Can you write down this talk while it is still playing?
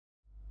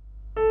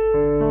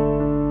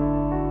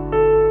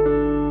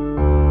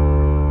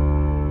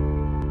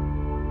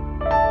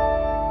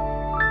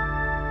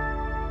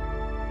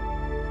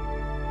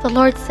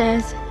Lord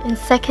says in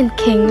 2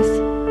 Kings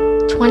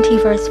 20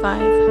 verse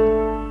 5,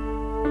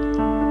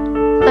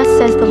 "Thus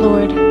says the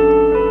Lord,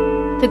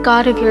 the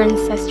God of your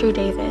ancestor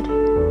David,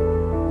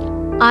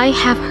 I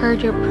have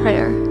heard your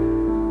prayer,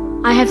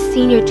 I have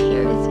seen your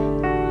tears.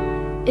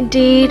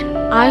 Indeed,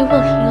 I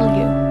will heal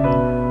you.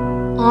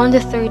 On the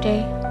third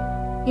day,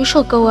 you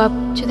shall go up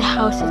to the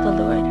house of the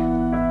Lord."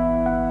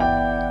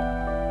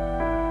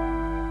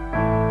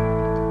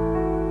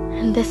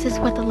 And this is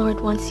what the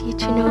Lord wants you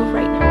to know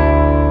right now.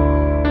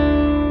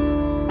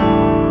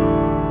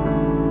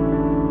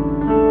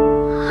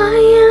 I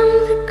am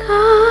the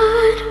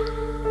God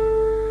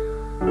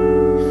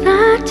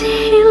that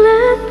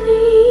healeth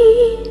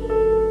thee.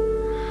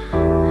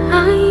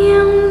 I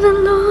am the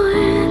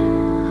Lord,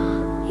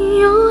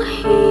 your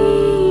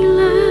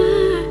healer.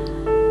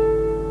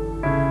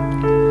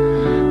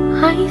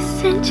 I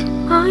sent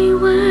my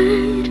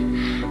word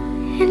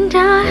and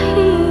I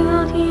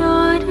healed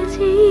your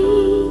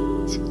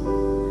disease.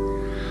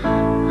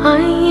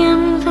 I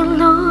am the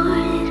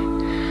Lord,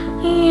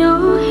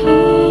 your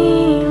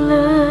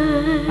healer.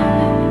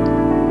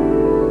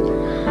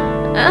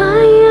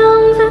 I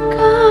am the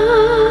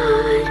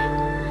God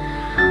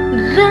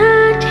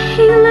that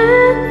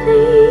healeth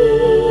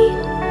thee.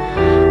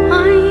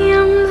 I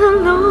am the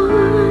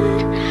Lord,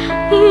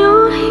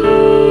 your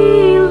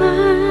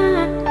healer.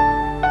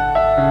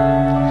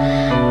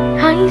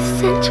 I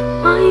sent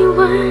my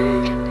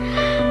word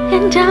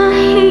and I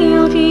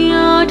healed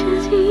your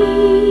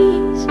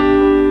disease.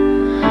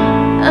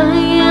 I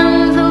am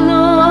the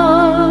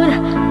Lord,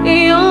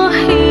 your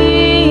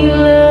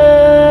healer.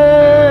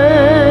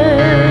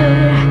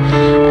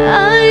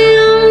 I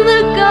am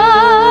the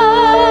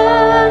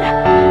God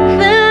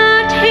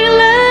that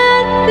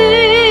healeth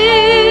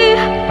thee.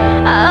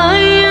 I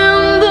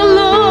am the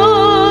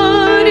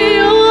Lord,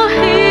 your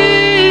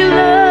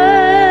healer.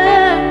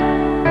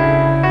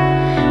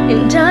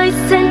 And I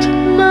sent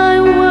my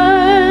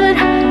word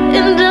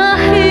and I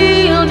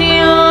healed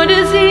your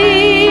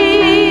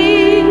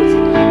disease.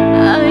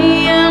 I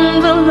am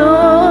the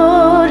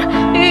Lord,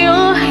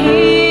 your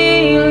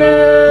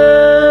healer.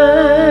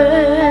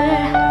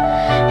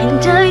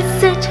 And I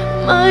sent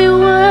my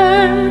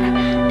word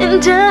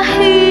and I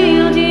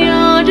healed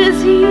your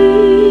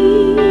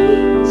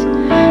disease.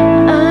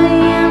 I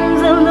am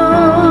the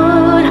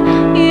Lord,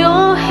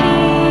 your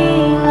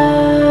healer.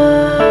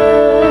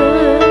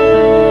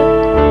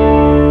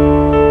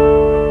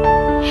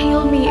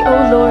 Heal me, O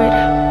Lord,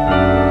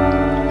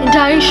 and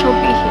I shall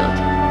be healed.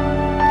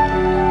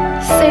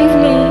 Save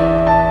me,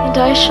 and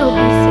I shall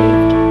be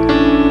saved.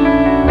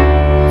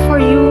 For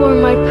you are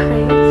my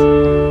praise.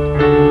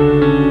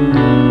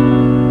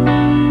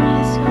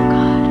 Yes, O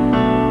God.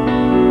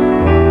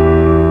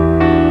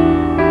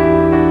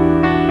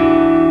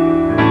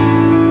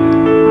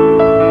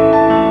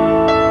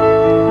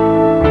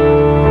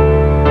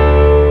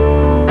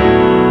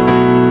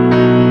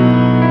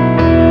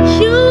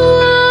 You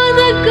are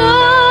the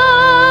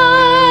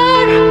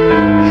God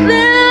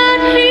that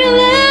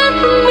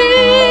healeth me.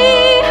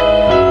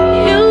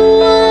 You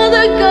are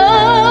the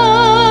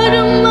God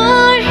of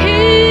my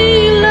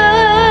healer.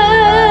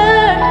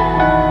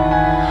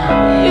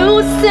 You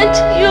sent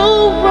your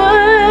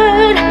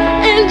word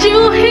and you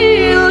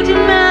healed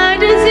my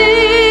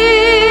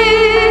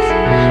disease.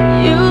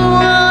 You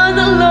are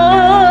the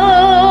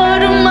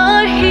Lord of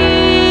my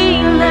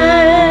healer.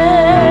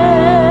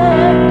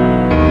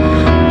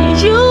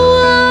 You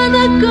are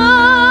the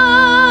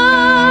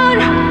God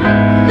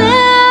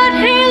that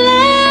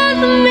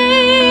healeth me.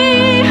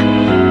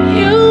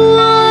 You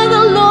are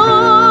the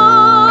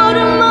Lord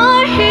of my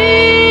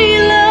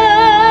healer.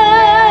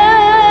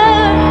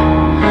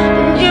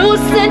 You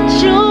sent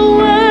your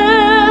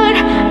word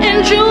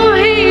and you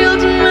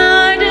healed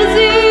my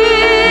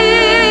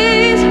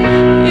disease.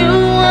 You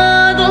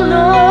are the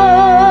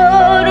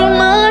Lord of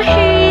my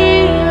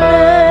healer.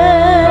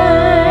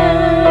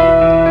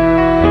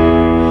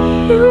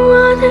 You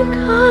are the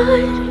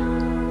God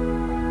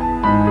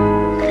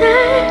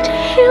that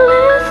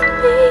healeth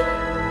me.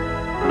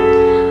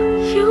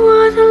 You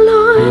are the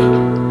Lord,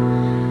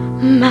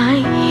 my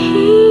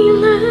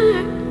healer.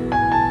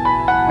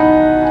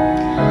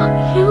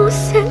 You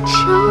sent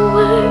your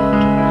word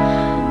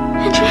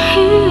and you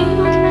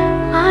healed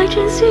my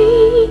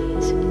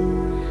disease.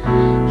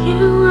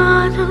 You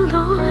are the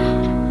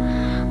Lord,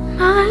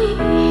 my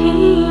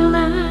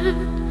healer.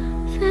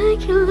 Thank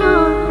you,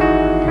 Lord.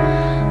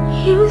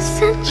 You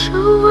sent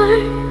your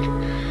word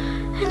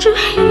and you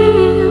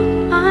healed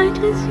my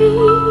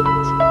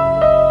disease.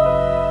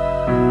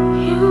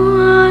 You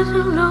are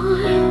the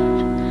Lord,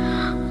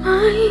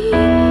 my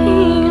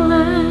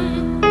healer.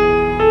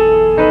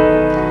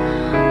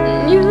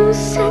 You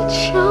sent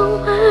your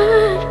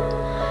word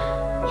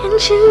and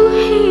you